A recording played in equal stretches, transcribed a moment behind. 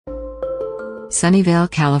Sunnyvale,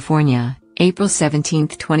 California, April 17,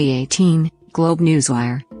 2018, Globe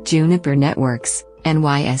Newswire, Juniper Networks,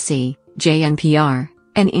 NYSE, JNPR,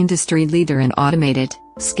 an industry leader in automated,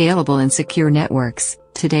 scalable and secure networks,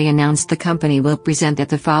 today announced the company will present at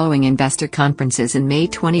the following investor conferences in May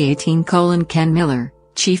 2018. Ken Miller,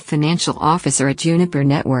 Chief Financial Officer at Juniper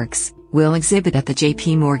Networks, will exhibit at the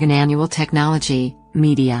J.P. Morgan Annual Technology,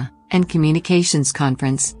 Media, and Communications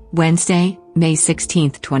Conference, Wednesday, May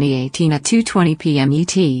 16, 2018 at 2:20 p.m.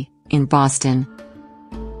 ET, in Boston.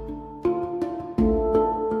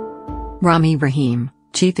 Rami Rahim,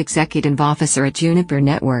 Chief Executive Officer at Juniper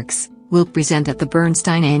Networks, will present at the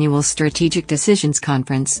Bernstein Annual Strategic Decisions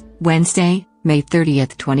Conference, Wednesday, May 30,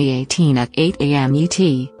 2018 at 8 a.m. ET,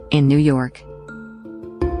 in New York.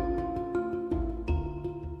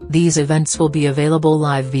 These events will be available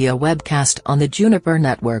live via webcast on the Juniper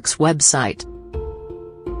Networks website.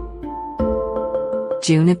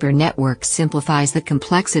 Juniper Networks simplifies the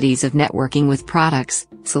complexities of networking with products,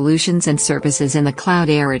 solutions and services in the cloud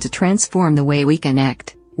era to transform the way we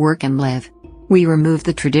connect, work and live. We remove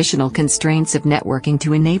the traditional constraints of networking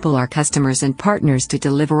to enable our customers and partners to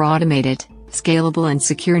deliver automated, scalable and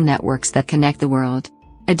secure networks that connect the world.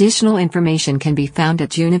 Additional information can be found at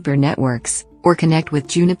Juniper Networks, or connect with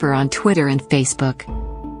Juniper on Twitter and Facebook.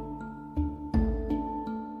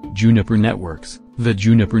 Juniper Networks. The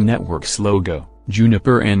Juniper Networks logo,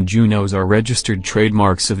 Juniper and Junos are registered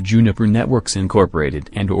trademarks of Juniper Networks Incorporated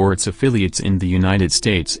and/or its affiliates in the United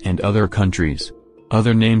States and other countries.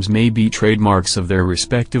 Other names may be trademarks of their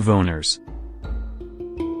respective owners.